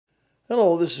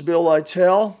Hello, this is Bill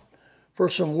Lytell for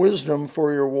some wisdom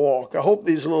for your walk. I hope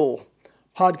these little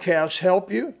podcasts help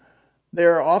you.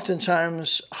 They're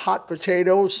oftentimes hot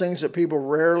potatoes, things that people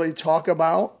rarely talk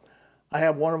about. I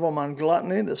have one of them on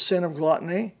gluttony, the sin of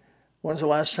gluttony. When's the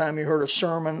last time you heard a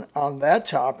sermon on that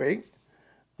topic?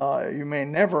 You may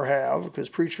never have, because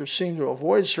preachers seem to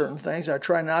avoid certain things. I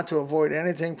try not to avoid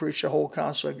anything, preach the whole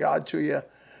counsel of God to you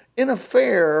in a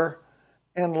fair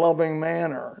and loving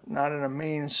manner, not in a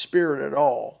mean spirit at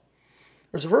all.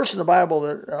 There's a verse in the Bible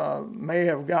that may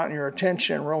have gotten your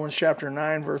attention in Romans chapter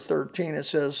 9, verse 13. It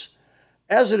says,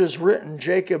 "As it is written,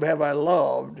 Jacob have I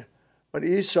loved, but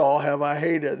Esau have I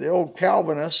hated." The old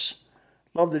Calvinists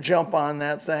love to jump on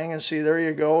that thing and see, there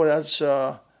you go, that's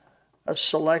a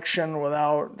selection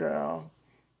without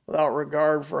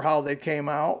regard for how they came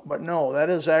out. But no, that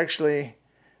is actually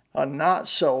not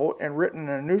so, and written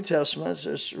in the New Testament.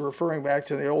 It's referring back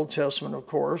to the Old Testament, of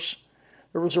course.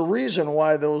 There was a reason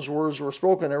why those words were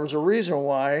spoken. There was a reason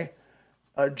why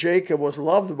Jacob was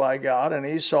loved by God and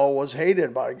Esau was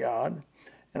hated by God.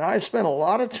 And I spent a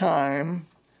lot of time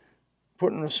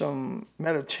putting some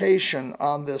meditation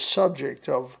on this subject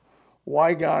of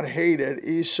why God hated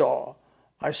Esau.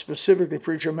 I specifically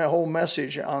preach a whole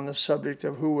message on the subject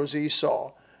of who was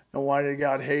Esau and why did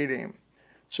God hate him.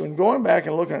 So in going back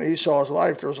and looking at Esau's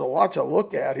life, there's a lot to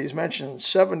look at. He's mentioned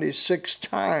 76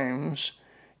 times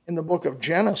in the book of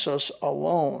Genesis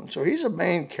alone. So he's a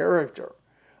main character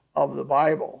of the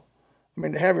Bible. I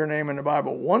mean, to have your name in the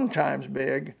Bible one time's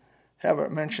big, have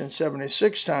it mentioned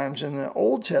 76 times in the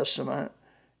Old Testament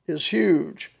is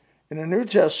huge. In the New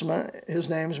Testament, his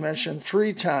name's mentioned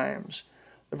 3 times.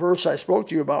 The verse I spoke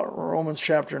to you about, Romans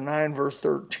chapter 9, verse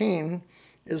 13,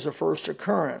 is the first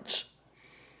occurrence.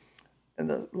 And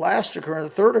the last occurrence,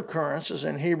 the third occurrence, is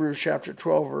in Hebrews chapter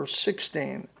 12, verse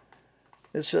 16.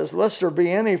 It says, "Lest there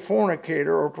be any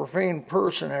fornicator or profane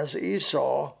person as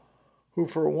Esau, who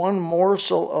for one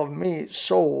morsel of meat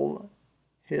sold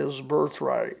his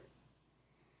birthright."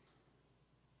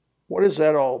 What is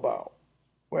that all about?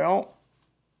 Well,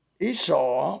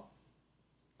 Esau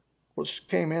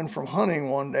came in from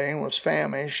hunting one day and was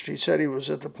famished. He said he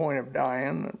was at the point of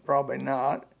dying. Probably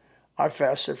not. I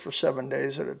fasted for 7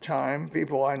 days at a time.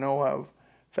 People I know have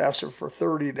fasted for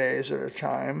 30 days at a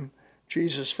time.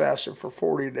 Jesus fasted for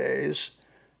 40 days.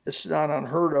 It's not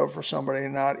unheard of for somebody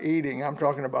not eating. I'm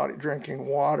talking about drinking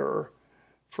water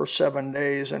for 7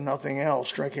 days and nothing else.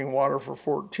 Drinking water for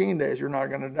 14 days, you're not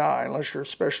going to die. Unless you're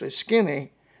especially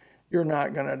skinny, you're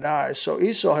not going to die. So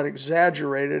Esau had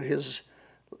exaggerated his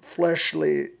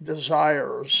fleshly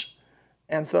desires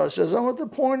and thus says, "I'm at the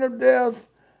point of death.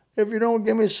 If you don't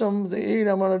give me something to eat,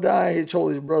 I'm going to die." He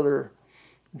told his brother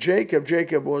Jacob.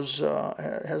 Jacob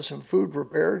had some food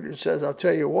prepared. He says, "I'll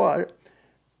tell you what,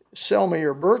 sell me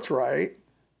your birthright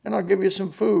and I'll give you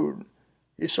some food."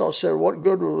 Esau said, "What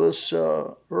good will this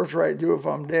birthright do if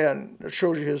I'm dead?" That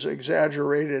shows you his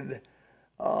exaggerated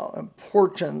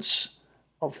importance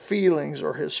of feelings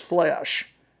or his flesh.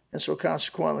 And so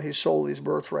consequently, he sold his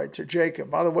birthright to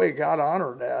Jacob. By the way, God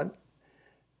honored that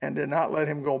and did not let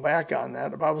him go back on that.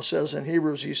 The Bible says in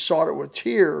Hebrews, he sought it with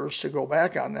tears to go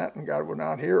back on that, and God would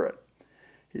not hear it.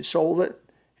 He sold it.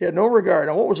 He had no regard.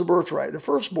 Now, what was the birthright? The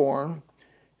firstborn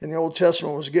in the Old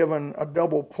Testament was given a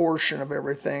double portion of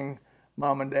everything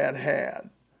mom and dad had.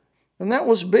 And that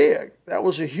was big. That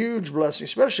was a huge blessing,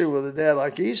 especially with a dad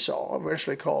like Esau,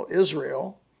 eventually called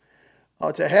Israel.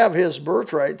 To have his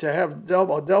birthright, to have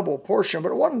a double portion,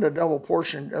 but it wasn't a double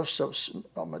portion just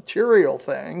of material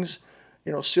things,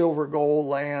 silver, gold,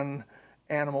 land,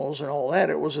 animals, and all that.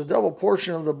 It was a double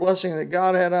portion of the blessing that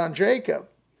God had on Jacob.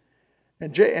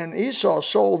 And Esau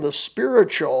sold the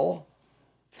spiritual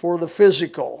for the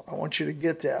physical. I want you to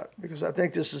get that, because I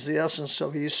think this is the essence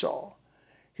of Esau.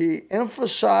 He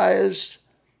emphasized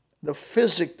the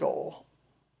physical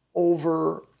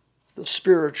over the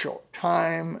spiritual,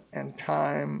 time and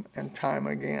time and time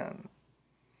again,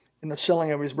 in the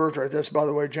selling of his birthright. That's, by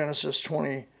the way, Genesis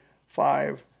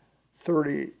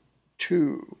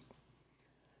 25:32.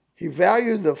 He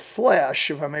valued the flesh,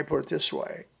 if I may put it this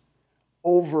way,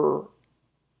 over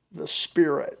the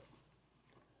spirit.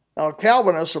 Now,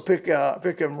 Calvinists will pick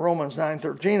in Romans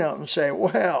 9:13 up and say,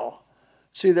 well,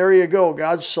 see, there you go.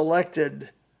 God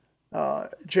selected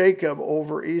Jacob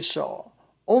over Esau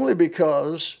only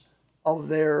because of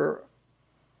their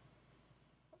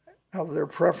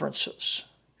preferences,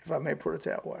 if I may put it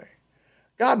that way.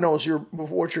 God knows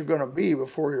what you're going to be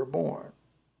before you're born.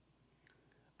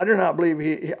 I do not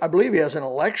believe I believe he has an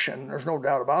election. There's no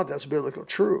doubt about it. That's biblical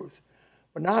truth.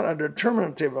 But not a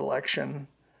determinative election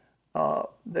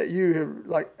that you have,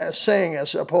 like as saying,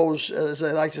 as opposed, as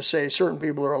they like to say, certain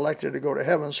people are elected to go to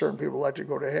heaven, certain people are elected to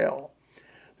go to hell.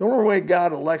 The only way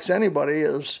God elects anybody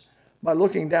is by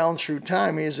looking down through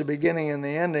time. He is the beginning and the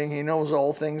ending. He knows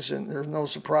all things, and there's no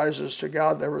surprises to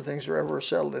God. Everything's ever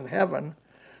settled in heaven.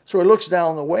 So he looks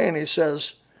down the way and he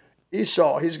says,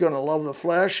 Esau, he's going to love the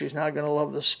flesh. He's not going to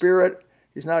love the spirit.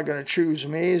 He's not going to choose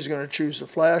me. He's going to choose the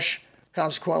flesh.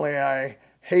 Consequently, I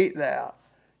hate that.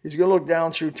 He's going to look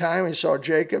down through time. He saw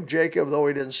Jacob. Jacob, though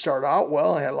he didn't start out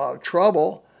well, he had a lot of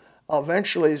trouble,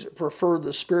 eventually preferred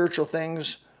the spiritual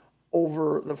things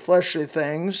over the fleshly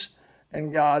things,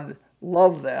 and God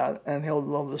loved that, and he'll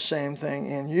love the same thing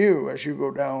in you as you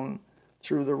go down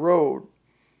through the road.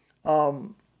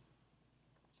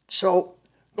 So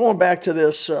going back to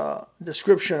this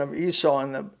description of Esau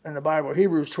in the Bible,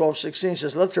 Hebrews 12:16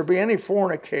 says, let there be any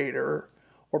fornicator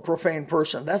or profane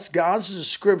person. That's God's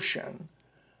description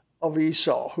of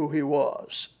Esau, who he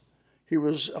was. He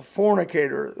was a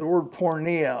fornicator, the word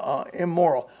porneia,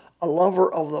 immoral, a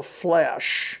lover of the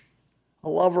flesh, a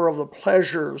lover of the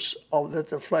pleasures that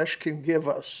the flesh can give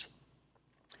us.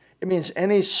 It means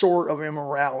any sort of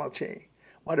immorality.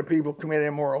 Why do people commit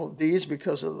immoral deeds?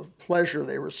 Because of the pleasure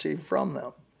they receive from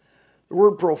them. The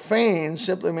word profane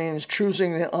simply means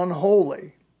choosing the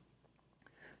unholy,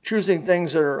 choosing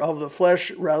things that are of the flesh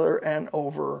rather and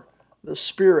over the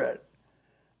spirit.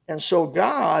 And so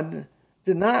God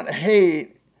did not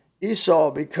hate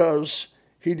Esau because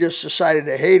he just decided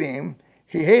to hate him.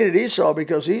 He hated Esau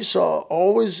because Esau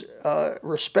always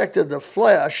respected the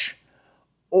flesh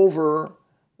over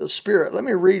the spirit. Let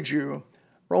me read you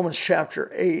Romans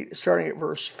chapter 8, starting at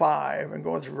verse 5 and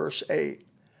going through verse 8.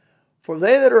 For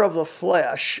they that are of the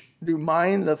flesh do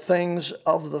mind the things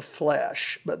of the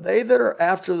flesh, but they that are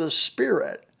after the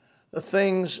Spirit, the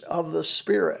things of the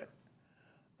Spirit.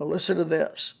 Now listen to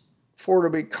this. For to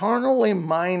be carnally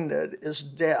minded is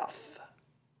death,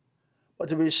 but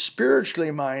to be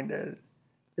spiritually minded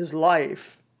is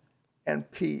life and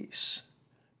peace.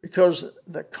 Because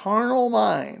the carnal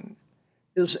mind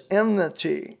is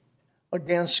enmity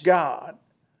against God,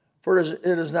 for it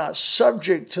is not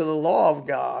subject to the law of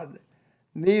God,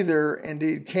 neither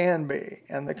indeed can be.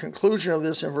 And the conclusion of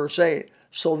this in verse 8,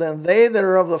 so then they that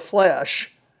are of the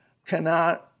flesh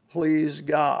cannot please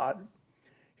God.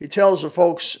 He tells the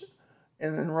folks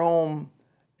in Rome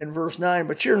in verse 9,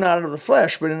 but you're not of the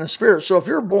flesh, but in the spirit. So if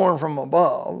you're born from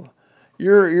above,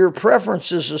 your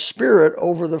preference is the spirit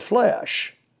over the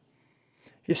flesh.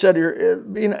 He said,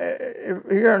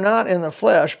 you're not in the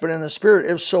flesh, but in the spirit,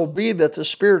 if so be that the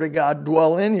Spirit of God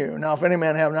dwell in you. Now, if any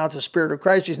man have not the Spirit of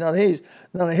Christ, he's none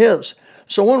of his.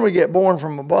 So when we get born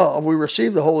from above, we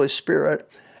receive the Holy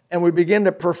Spirit, and we begin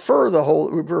to prefer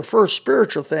we prefer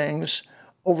spiritual things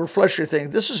over fleshly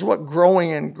things. This is what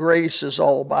growing in grace is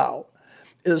all about.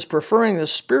 It is preferring the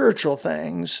spiritual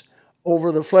things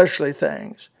over the fleshly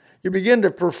things. You begin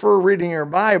to prefer reading your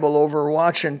Bible over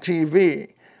watching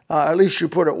TV. At least you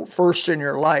put it first in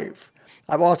your life.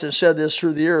 I've often said this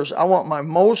through the years. I want my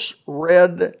most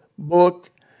read book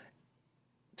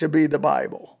to be the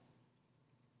Bible.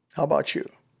 How about you?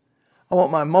 I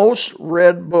want my most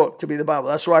read book to be the Bible.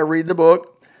 That's why I read the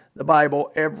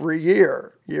Bible, every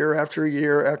year, year after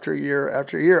year after year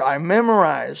after year. I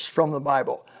memorize from the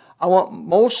Bible. I want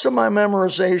most of my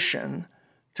memorization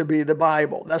to be the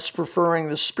Bible. That's preferring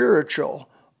the spiritual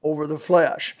over the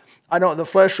flesh. The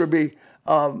flesh would be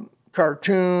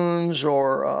cartoons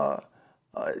or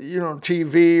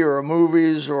TV or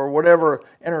movies or whatever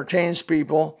entertains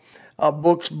people,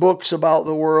 books about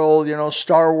the world,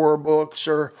 Star Wars books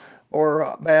or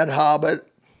Bad Hobbit,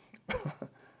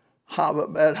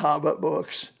 Bad Hobbit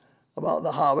books about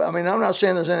the Hobbit. I mean, I'm not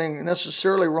saying there's anything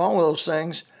necessarily wrong with those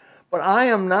things, but I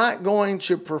am not going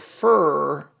to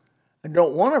prefer, and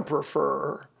don't want to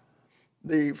prefer,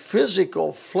 the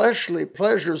physical, fleshly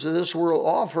pleasures that this world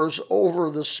offers over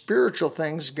the spiritual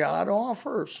things God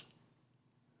offers.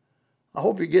 I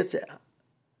hope you get that.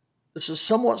 This is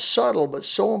somewhat subtle, but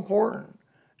so important.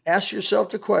 Ask yourself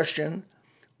the question,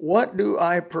 what do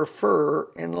I prefer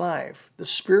in life? The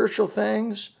spiritual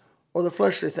things or the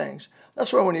fleshly things?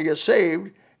 That's why when you get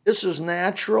saved, it's as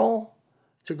natural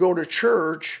to go to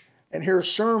church and hear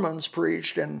sermons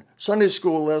preached and Sunday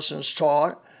school lessons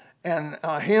taught and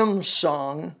hymns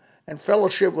sung and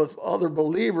fellowship with other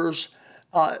believers.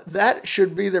 That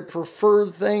should be the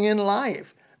preferred thing in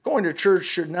life. Going to church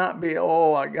should not be,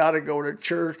 I got to go to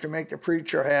church to make the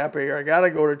preacher happy, or I got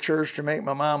to go to church to make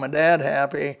my mom and dad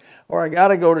happy, or I got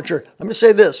to go to church. Let me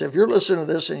say this. If you're listening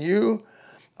to this and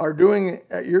you're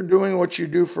doing what you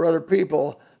do for other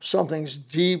people, something's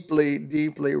deeply,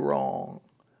 deeply wrong.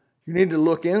 You need to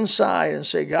look inside and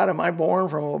say, God, am I born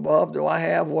from above? Do I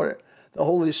have what the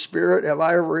Holy Spirit? Have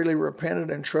I really repented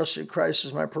and trusted Christ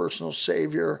as my personal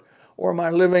Savior? Or am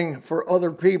I living for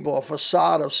other people, a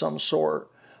facade of some sort,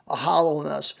 a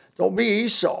hollowness? Don't be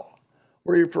Esau,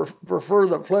 where you prefer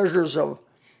the pleasures of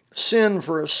sin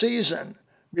for a season.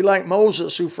 Be like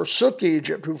Moses, who forsook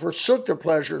Egypt, who forsook the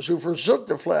pleasures, who forsook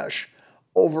the flesh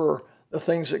over the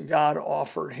things that God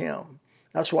offered him.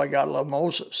 That's why God loved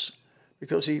Moses,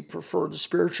 because he preferred the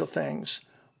spiritual things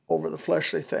over the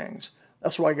fleshly things.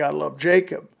 That's why God loved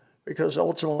Jacob, because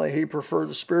ultimately he preferred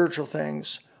the spiritual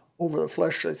things over the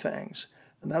fleshly things.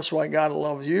 And that's why God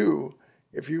loves you,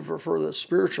 if you prefer the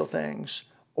spiritual things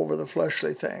over the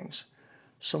fleshly things.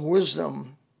 Some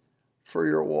wisdom for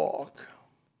your walk.